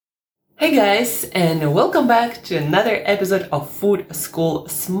Hey guys, and welcome back to another episode of Food School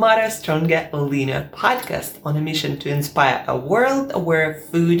Smarter, Stronger, Leaner podcast on a mission to inspire a world where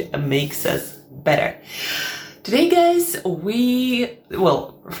food makes us better. Today, guys,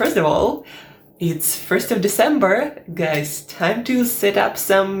 first of all, it's 1st of December, guys, time to set up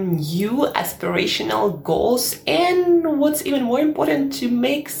some new aspirational goals and what's even more important, to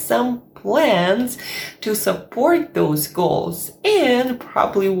make some plans to support those goals, and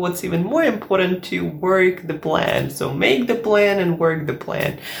probably what's even more important, to work the plan. So make the plan and work the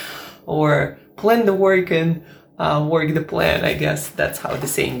plan, or plan the work and work the plan. I guess that's how the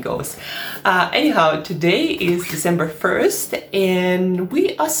saying goes. Anyhow, today is December 1st, and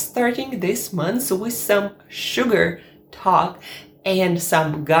we are starting this month with some sugar talk and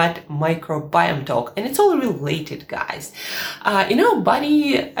some gut microbiome talk, and it's all related, guys. In our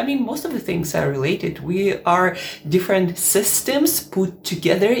body, most of the things are related. We are different systems put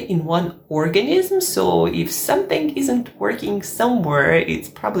together in one organism, so if something isn't working somewhere, it's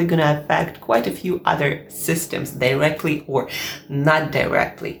probably gonna affect quite a few other systems, directly or not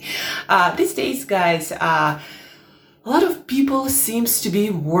directly. These days, guys, a lot of people seems to be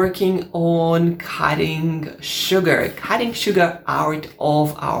working on cutting sugar out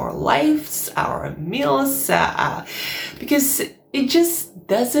of our lives, our meals, because it just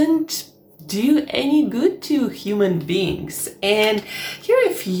doesn't do any good to human beings. And here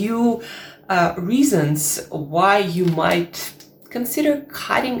are a few reasons why you might consider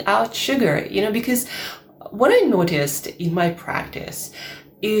cutting out sugar, because what I noticed in my practice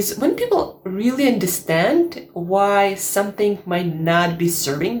is when people really understand why something might not be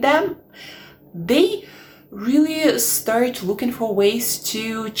serving them, they really start looking for ways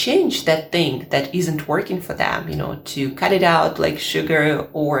to change that thing that isn't working for them, to cut it out like sugar,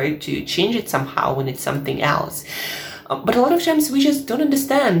 or to change it somehow when it's something else. But a lot of times we just don't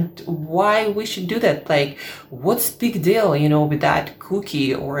understand why we should do that. Like, what's the big deal, with that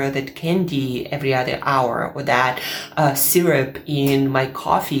cookie or that candy every other hour, or that syrup in my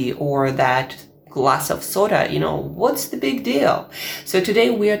coffee, or that glass of soda, what's the big deal? So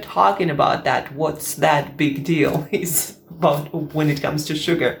today we are talking about that. What's that big deal is about when it comes to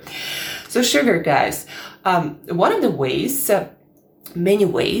sugar. So sugar, guys, one of the ways, many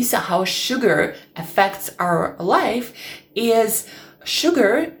ways how sugar affects our life is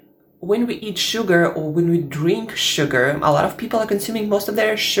sugar. When we eat sugar or when we drink sugar, a lot of people are consuming most of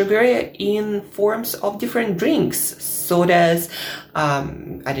their sugar in forms of different drinks, sodas,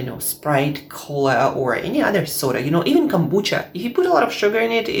 Sprite, cola, or any other soda, even kombucha. If you put a lot of sugar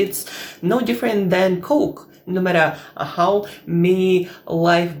in it, it's no different than Coke. No matter how many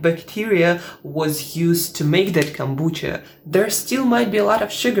live bacteria was used to make that kombucha, there still might be a lot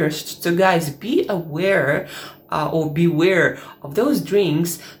of sugars. So guys, be aware or beware of those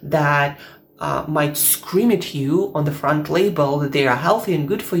drinks that might scream at you on the front label that they are healthy and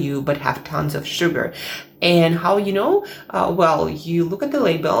good for you, but have tons of sugar. And how you know? You look at the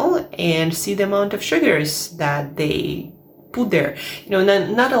label and see the amount of sugars that they put there.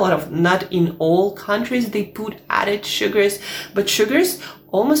 Not in all countries they put added sugars, but sugars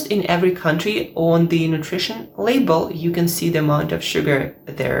almost in every country. On the nutrition label you can see the amount of sugar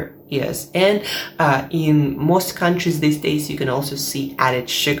there is, and in most countries these days you can also see added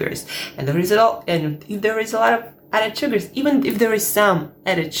sugars. And if there is a lot of added sugars, even if there is some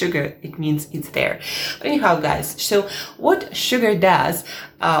added sugar, it means it's there. But anyhow, guys, so what sugar does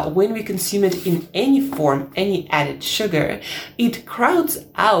when we consume it in any form, any added sugar, it crowds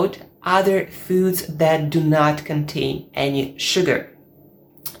out other foods that do not contain any sugar.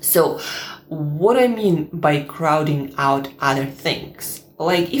 So what I mean by crowding out other things,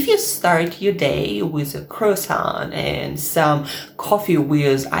 like if you start your day with a croissant and some coffee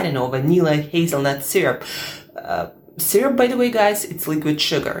with, vanilla hazelnut syrup. Syrup, by the way, guys, it's liquid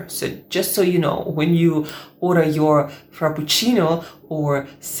sugar. So just so you know, when you order your frappuccino or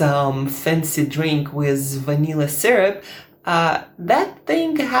some fancy drink with vanilla syrup, that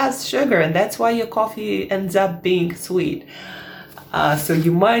thing has sugar, and that's why your coffee ends up being sweet. So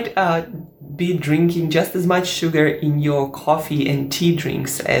you might be drinking just as much sugar in your coffee and tea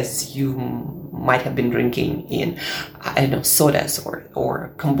drinks as you might have been drinking in, sodas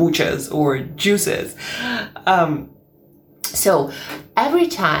or kombuchas or juices. So every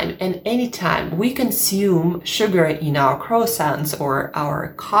time and any time we consume sugar in our croissants or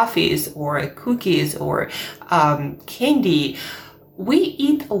our coffees or cookies or candy, we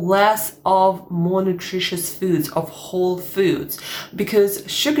eat less of more nutritious foods, of whole foods, because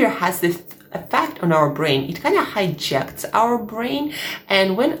sugar has this effect on our brain. It kind of hijacks our brain,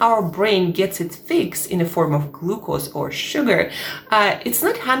 and when our brain gets its fix in the form of glucose or sugar, it's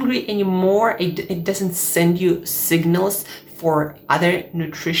not hungry anymore. It doesn't send you signals for other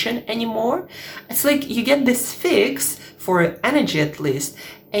nutrition anymore. It's like you get this fix for energy at least,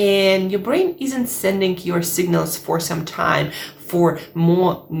 and your brain isn't sending your signals for some time for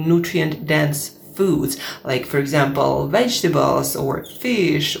more nutrient dense foods, like for example vegetables or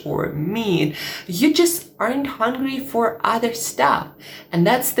fish or meat. You just aren't hungry for other stuff, and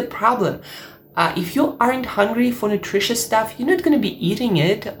that's the problem. If you aren't hungry for nutritious stuff, you're not going to be eating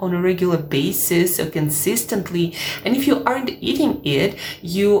it on a regular basis or consistently. And if you aren't eating it,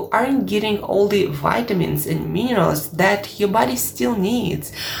 you aren't getting all the vitamins and minerals that your body still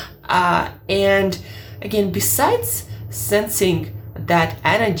needs. And again, besides sensing that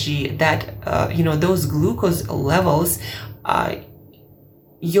energy, that, those glucose levels,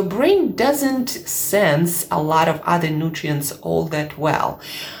 your brain doesn't sense a lot of other nutrients all that well.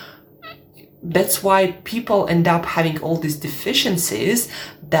 That's why people end up having all these deficiencies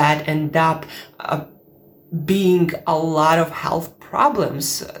that end up being a lot of health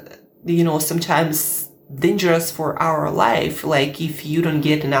problems, sometimes dangerous for our life. Like if you don't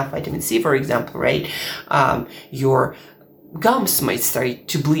get enough vitamin C, for example, right? Your gums might start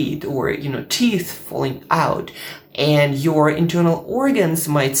to bleed, or, teeth falling out, and your internal organs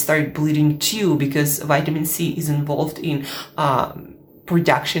might start bleeding too, because vitamin C is involved in,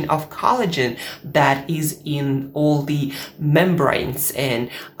 production of collagen that is in all the membranes and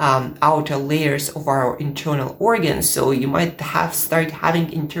outer layers of our internal organs. So you might start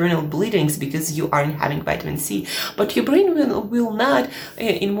having internal bleedings because you aren't having vitamin C. But your brain will not,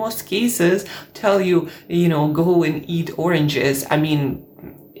 in most cases, tell you, go and eat oranges. I mean,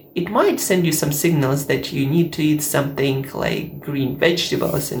 it might send you some signals that you need to eat something like green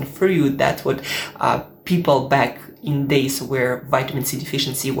vegetables and fruit. That's what people back in days where vitamin C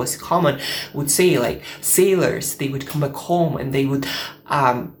deficiency was common would say. Like sailors, they would come back home and they would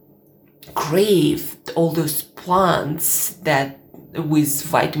crave all those plants that with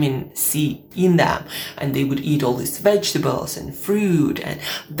vitamin C in them, and they would eat all these vegetables and fruit, and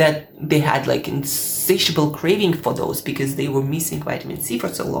that they had like insatiable craving for those because they were missing vitamin C for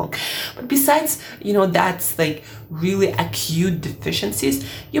so long. But besides, that's like really acute deficiencies,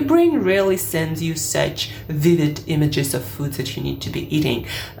 your brain rarely sends you such vivid images of foods that you need to be eating.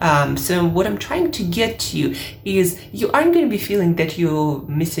 So what I'm trying to get to you is you aren't going to be feeling that you're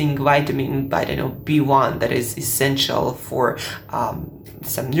missing vitamin, B1 that is essential for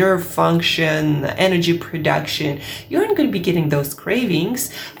some nerve function, energy production. You aren't going to be getting those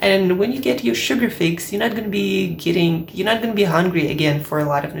cravings, and when you get your sugar fix, you're not going to be hungry again for a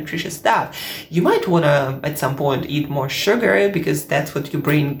lot of nutritious stuff. You might want to at some point eat more sugar because that's what your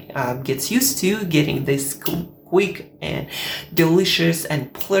brain gets used to, getting this quick and delicious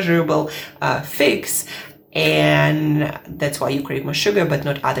and pleasurable fix. And that's why you crave more sugar, but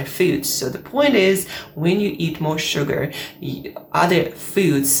not other foods. So the point is, when you eat more sugar, other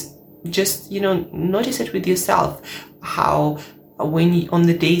foods, just, notice it with yourself, how on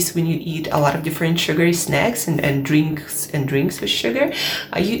the days when you eat a lot of different sugary snacks and drinks with sugar,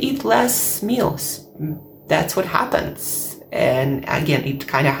 you eat less meals. That's what happens. And again, it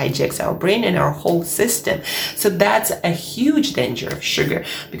kind of hijacks our brain and our whole system. So that's a huge danger of sugar,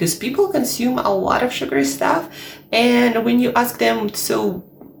 because people consume a lot of sugary stuff. And when you ask them, so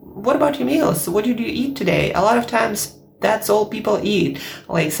what about your meals? What did you eat today? A lot of times that's all people eat,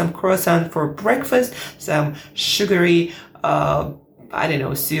 like some croissant for breakfast, some sugary,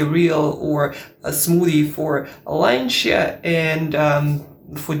 cereal or a smoothie for lunch, and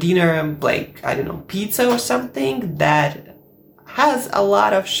for dinner, like, pizza or something that has a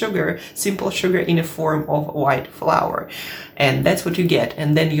lot of sugar, simple sugar in a form of white flour. And that's what you get.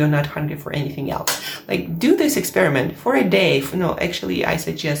 And then you're not hungry for anything else. Like, do this experiment for a day. Actually, I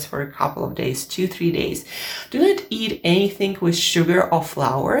suggest for a couple of days, 2-3 days. Do not eat anything with sugar or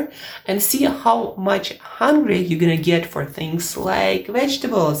flour, and see how much hungry you're going to get for things like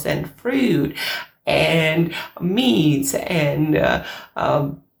vegetables and fruit and meats and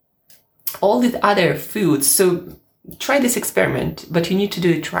all these other foods. So try this experiment, but you need to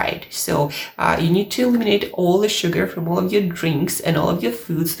do it right. So you need to eliminate all the sugar from all of your drinks and all of your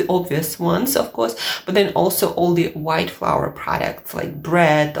foods, the obvious ones, of course, but then also all the white flour products like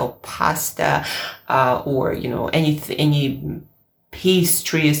bread or pasta, or any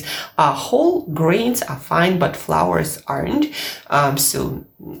pastries. Whole grains are fine, but flours aren't. So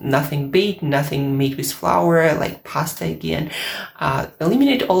nothing baked, nothing made with flour, like pasta again.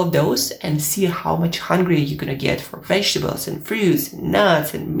 Eliminate all of those and see how much hungrier you're gonna get for vegetables and fruits and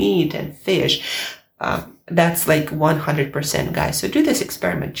nuts and meat and fish. That's like 100%, guys. So do this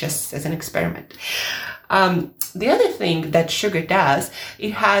experiment just as an experiment. The other thing that sugar does,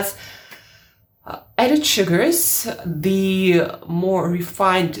 it has added sugars. The more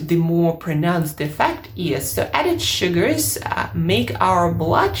refined, the more pronounced the effect is. So added sugars make our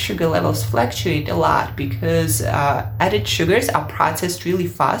blood sugar levels fluctuate a lot because added sugars are processed really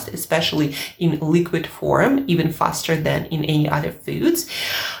fast, especially in liquid form, even faster than in any other foods.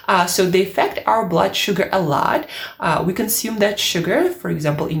 So they affect our blood sugar a lot. We consume that sugar, for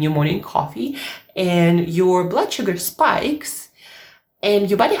example, in your morning coffee, and your blood sugar spikes.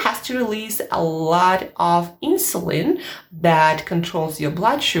 And your body has to release a lot of insulin that controls your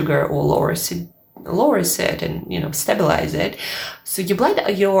blood sugar or lowers it and, stabilize it. So your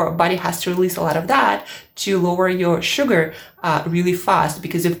body has to release a lot of that to lower your sugar really fast,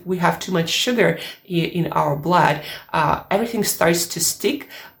 because if we have too much sugar in our blood, everything starts to stick.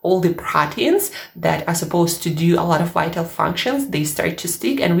 All the proteins that are supposed to do a lot of vital functions, they start to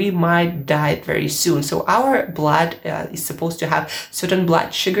stick, and we might die very soon. So our blood is supposed to have certain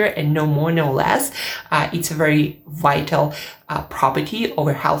blood sugar and no more, no less. It's a very vital property of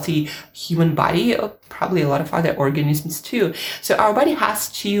a healthy human body, probably a lot of other organisms too. So our body has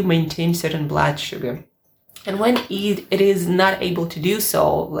to maintain certain blood sugar. And when it is not able to do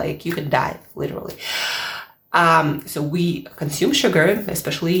so, like, you can die, literally. So we consume sugar,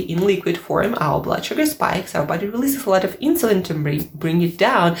 especially in liquid form. Our blood sugar spikes. Our body releases a lot of insulin to bring it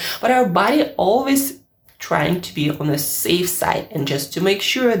down, but our body always trying to be on the safe side and just to make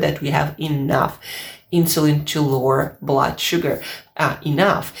sure that we have enough insulin to lower blood sugar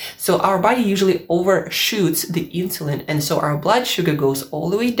enough. So our body usually overshoots the insulin, and so our blood sugar goes all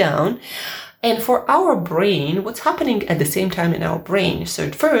the way down. And for our brain, what's happening at the same time in our brain? So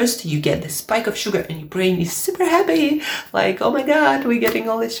at first, you get the spike of sugar and your brain is super happy. Like, oh my God, we're getting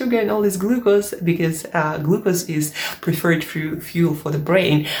all this sugar and all this glucose, because glucose is preferred fuel for the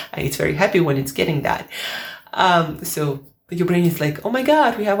brain. It's very happy when it's getting that. So your brain is like, oh my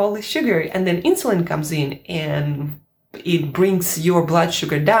God, we have all this sugar. And then insulin comes in and it brings your blood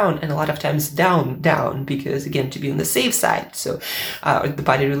sugar down, and a lot of times down, because again, to be on the safe side. So the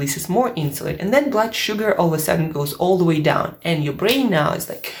body releases more insulin, and then blood sugar all of a sudden goes all the way down, and your brain now is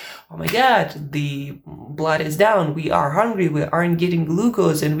like, oh my God, the blood is down, we are hungry, we aren't getting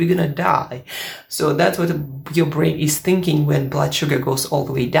glucose, and we're gonna die. So that's what your brain is thinking when blood sugar goes all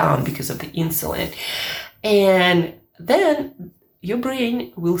the way down because of the insulin. And then your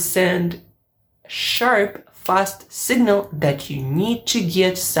brain will send sharp, fast signal that you need to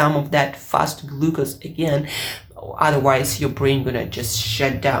get some of that fast glucose again. Otherwise, your brain gonna just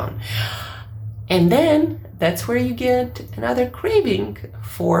shut down. And then that's where you get another craving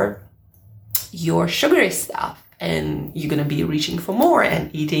for your sugary stuff. And you're going to be reaching for more and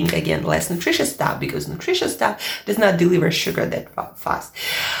eating, again, less nutritious stuff, because nutritious stuff does not deliver sugar that fast.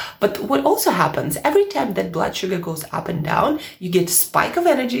 But what also happens, every time that blood sugar goes up and down, you get a spike of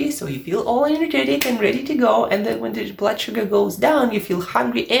energy, so you feel all energetic and ready to go. And then when the blood sugar goes down, you feel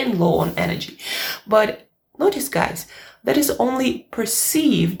hungry and low on energy. But notice, guys, that is only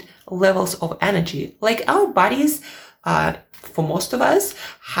perceived levels of energy. Like, our bodies, for most of us,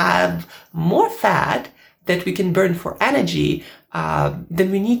 have more fat that we can burn for energy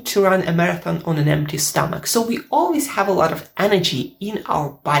then we need to run a marathon on an empty stomach. So we always have a lot of energy in our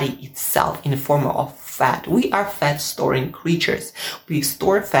body itself in the form of fat. We are fat storing creatures. We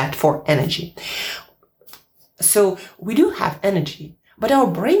store fat for energy. So we do have energy, but our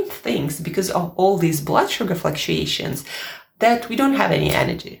brain thinks, because of all these blood sugar fluctuations, that we don't have any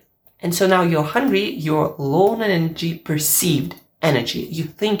energy. And so now you're hungry, you're low on energy, perceived energy. You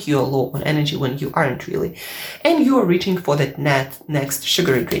think you're low on energy when you aren't really. And you are reaching for that next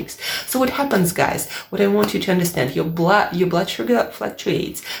sugary drinks. So what happens, guys? What I want you to understand, your blood sugar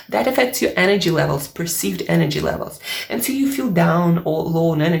fluctuates. That affects your energy levels, perceived energy levels. And so you feel down or low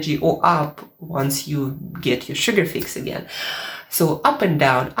on energy, or up once you get your sugar fix again. So up and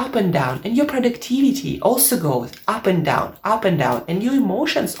down, and your productivity also goes up and down, and your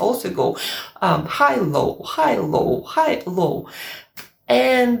emotions also go high, low, high, low, high, low.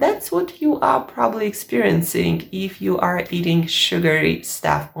 And that's what you are probably experiencing if you are eating sugary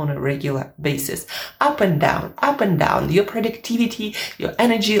stuff on a regular basis. Up and down, your productivity, your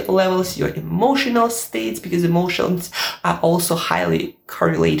energy levels, your emotional states, because emotions are also highly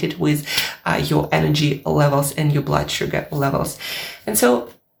correlated with your energy levels and your blood sugar levels. And so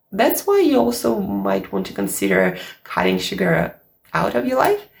that's why you also might want to consider cutting sugar out of your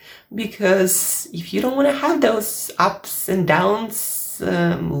life, because if you don't want to have those ups and downs,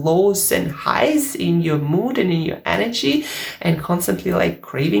 lows and highs in your mood and in your energy, and constantly like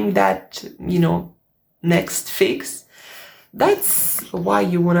craving that, next fix, that's why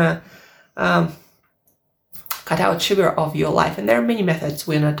you want to cut out sugar of your life. And there are many methods.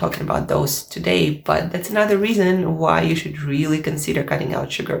 We're not talking about those today, but that's another reason why you should really consider cutting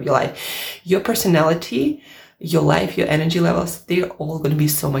out sugar of your life. Your personality, your life, your energy levels, they're all going to be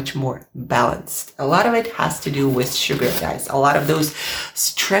so much more balanced. A lot of it has to do with sugar, guys. A lot of those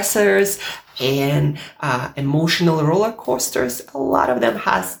stressors and emotional roller coasters, a lot of them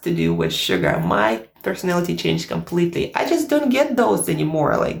has to do with sugar. My personality changed completely. I just don't get those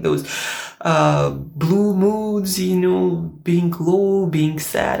anymore, like those blue moods, being low, being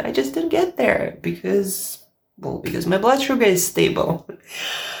sad. I just don't get there because my blood sugar is stable.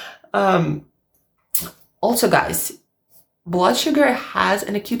 Also, guys, blood sugar has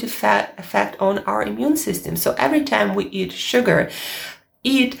an acute effect on our immune system. So every time we eat sugar,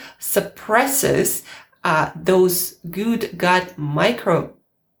 it suppresses those good gut microbes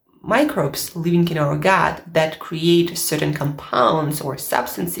living in our gut that create certain compounds or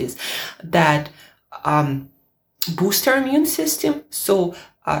substances that boost our immune system. So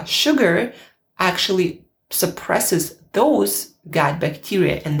sugar actually suppresses those gut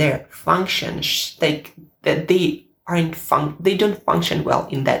bacteria and their function, that they don't function well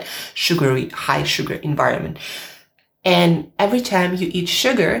in that high sugar environment. And every time you eat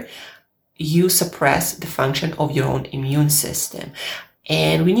sugar, you suppress the function of your own immune system.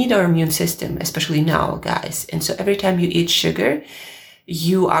 And we need our immune system, especially now, guys. And so every time you eat sugar,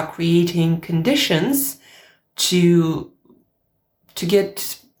 you are creating conditions to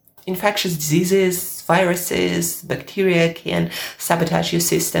get infectious diseases, viruses, bacteria can sabotage your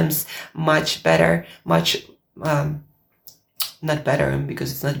systems much better, not better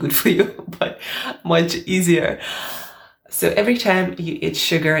because it's not good for you, but much easier. So every time you eat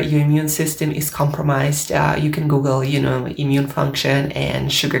sugar, your immune system is compromised. You can Google, immune function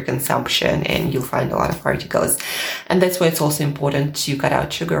and sugar consumption, and you'll find a lot of articles. And that's why it's also important to cut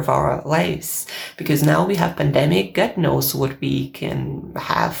out sugar of our lives, because now we have pandemic. God knows what we can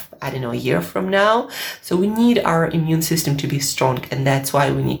have, a year from now. So we need our immune system to be strong, and that's why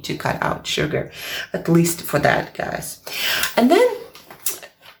we need to cut out sugar, at least for that, guys. And then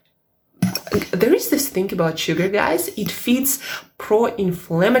there is this thing about sugar, guys. It feeds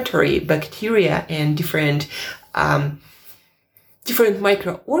pro-inflammatory bacteria and different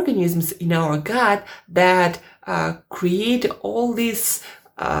microorganisms in our gut that create all these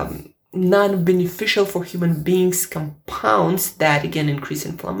non-beneficial for human beings compounds that again increase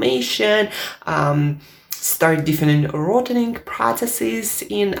inflammation, start different rotting processes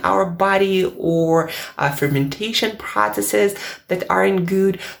in our body, or fermentation processes that aren't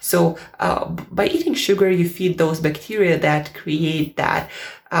good. So by eating sugar, you feed those bacteria that create that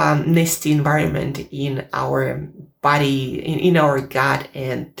nasty environment in our body, in our gut,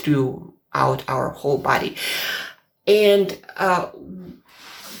 and throughout our whole body. And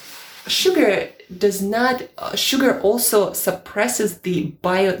sugar also suppresses the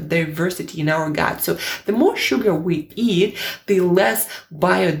biodiversity in our gut. So the more sugar we eat, the less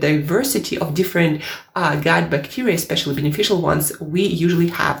biodiversity of different gut bacteria, especially beneficial ones, we usually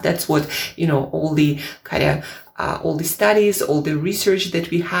have. That's what, all the all the studies, all the research that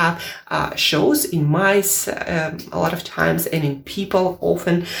we have shows in mice a lot of times, and in people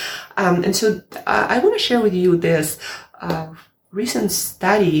often. And so I want to share with you this recent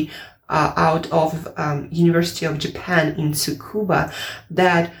study out of University of Japan in Tsukuba,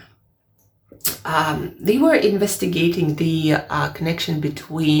 that they were investigating the connection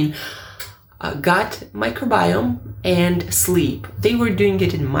between gut microbiome and sleep. They were doing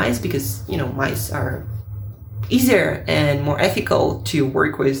it in mice because, mice are easier and more ethical to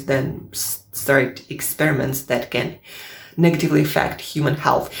work with than start experiments that can negatively affect human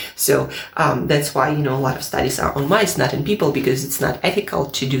health. So that's why, a lot of studies are on mice, not in people, because it's not ethical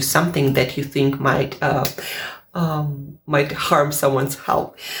to do something that you think might harm someone's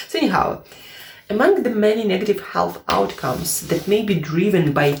health. So anyhow, among the many negative health outcomes that may be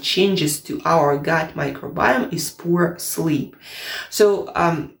driven by changes to our gut microbiome is poor sleep. So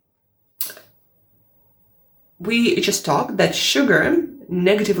we just talked that sugar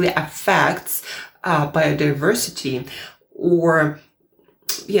negatively affects biodiversity, or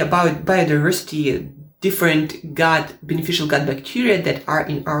biodiversity, different beneficial gut bacteria that are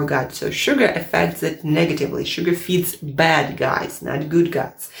in our gut. So sugar affects it negatively. Sugar feeds bad guys, not good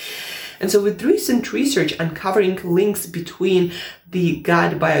guts. And so with recent research uncovering links between the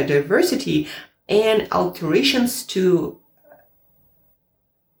gut biodiversity and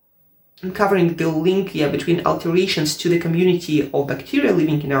uncovering the link between alterations to the community of bacteria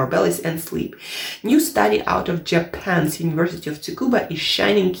living in our bellies and sleep. New study out of Japan's University of Tsukuba is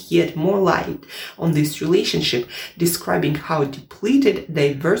shining yet more light on this relationship, describing how depleted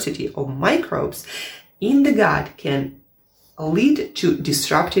diversity of microbes in the gut can lead to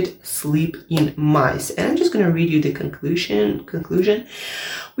disrupted sleep in mice. And I'm just going to read you the conclusion.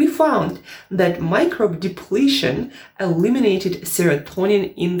 We found that microbe depletion eliminated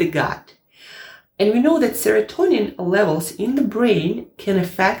serotonin in the gut. And we know that serotonin levels in the brain can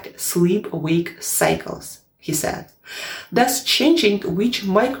affect sleep-wake cycles, he said. Thus, changing which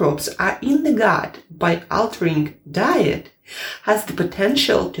microbes are in the gut by altering diet has the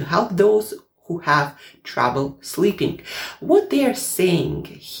potential to help those who have trouble sleeping. What they are saying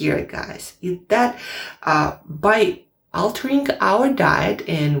here, guys, is that by altering our diet,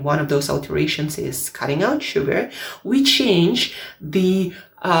 and one of those alterations is cutting out sugar, we change the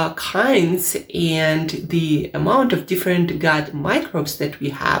kinds and the amount of different gut microbes that we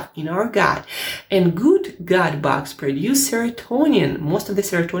have in our gut. And good gut bugs produce serotonin. Most of the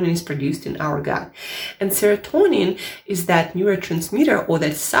serotonin is produced in our gut. And serotonin is that neurotransmitter or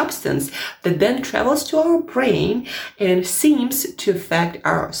that substance that then travels to our brain and seems to affect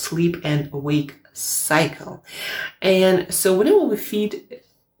our sleep and awake cycle. And so whenever we feed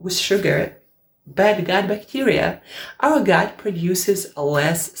with sugar bad gut bacteria, our gut produces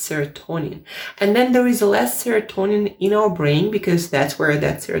less serotonin. And then there is less serotonin in our brain because that's where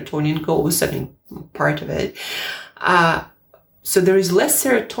that serotonin goes, part of it. So there is less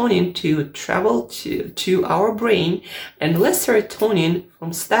serotonin to travel to our brain, and less serotonin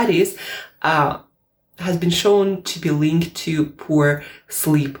from studies has been shown to be linked to poor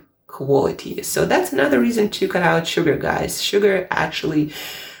sleep quality. So that's another reason to cut out sugar, guys. Sugar actually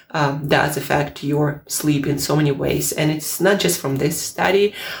does affect your sleep in so many ways. And it's not just from this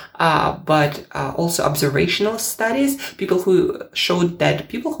study, but also observational studies. People who showed that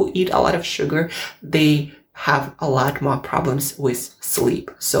people who eat a lot of sugar, they have a lot more problems with sleep.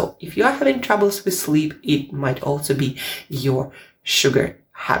 So if you are having troubles with sleep, it might also be your sugar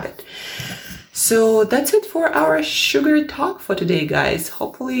habit. So that's it for our sugar talk for today, guys.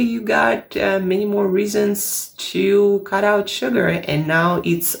 Hopefully you got many more reasons to cut out sugar, and now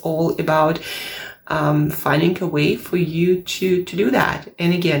it's all about finding a way for you to do that.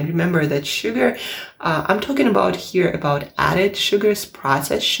 And again, remember that sugar, I'm talking about here about added sugars,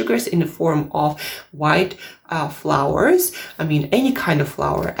 processed sugars in the form of white flours. I mean, any kind of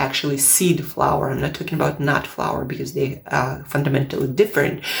flour, actually seed flour. I'm not talking about nut flour because they are fundamentally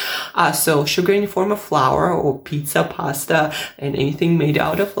different. So sugar in the form of flour or pizza, pasta, and anything made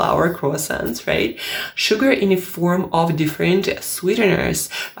out of flour, croissants, right? Sugar in the form of different sweeteners,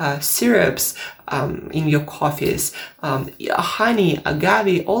 syrups, in your coffees, honey,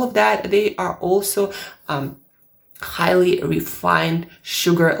 agave, all of that, they are also highly refined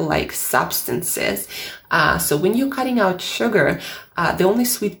sugar-like substances. So when you're cutting out sugar, the only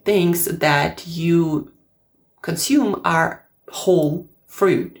sweet things that you consume are whole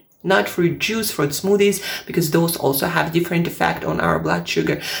fruit. Not fruit juice, fruit smoothies, because those also have different effect on our blood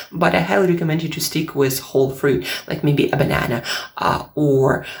sugar. But I highly recommend you to stick with whole fruit, like maybe a banana,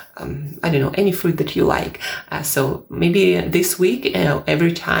 or I don't know, any fruit that you like. So maybe this week,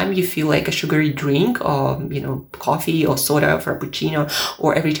 every time you feel like a sugary drink, or coffee or soda, frappuccino,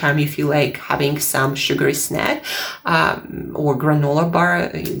 or every time you feel like having some sugary snack, or granola bar,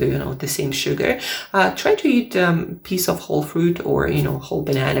 the same sugar, try to eat a piece of whole fruit or whole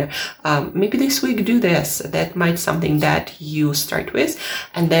banana. Maybe this week do this. That might something that you start with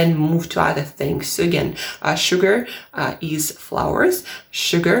and then move to other things. So again, sugar is flours.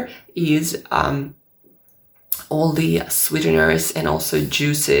 Sugar is all the sweeteners and also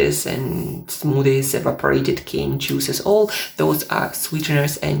juices and smoothies, evaporated cane juices, all those are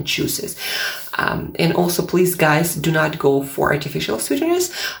sweeteners and juices. And also, please, guys, do not go for artificial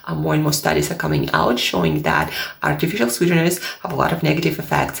sweeteners. More and more studies are coming out showing that artificial sweeteners have a lot of negative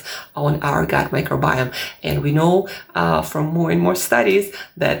effects on our gut microbiome. And we know from more and more studies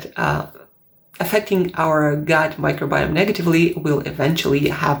that affecting our gut microbiome negatively will eventually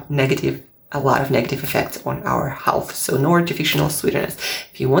have a lot of negative effects on our health. So no artificial sweeteners.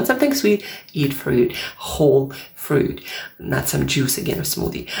 If you want something sweet, eat fruit, whole fruit, not some juice again or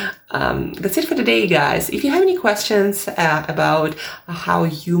smoothie. That's it for today, guys. If you have any questions about how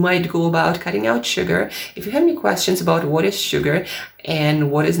you might go about cutting out sugar, if you have any questions about what is sugar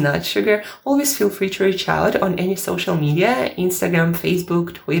and what is not sugar, always feel free to reach out on any social media, Instagram,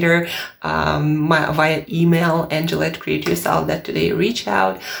 Facebook, Twitter, via email, Angela@createyourself.today. Reach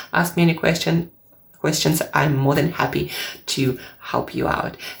out, ask me any questions. I'm more than happy to help you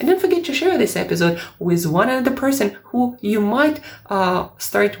out. And don't forget to share this episode with one other person who you might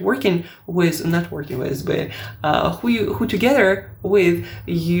start working with, not working with, but who together with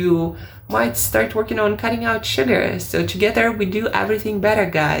you might start working on cutting out sugar. So together we do everything better,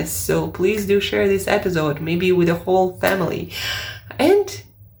 guys. So please do share this episode, maybe with the whole family. And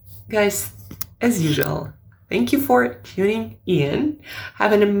guys, as usual, thank you for tuning in.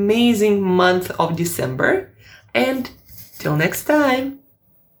 Have an amazing month of December. And till next time,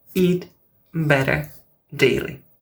 eat better daily.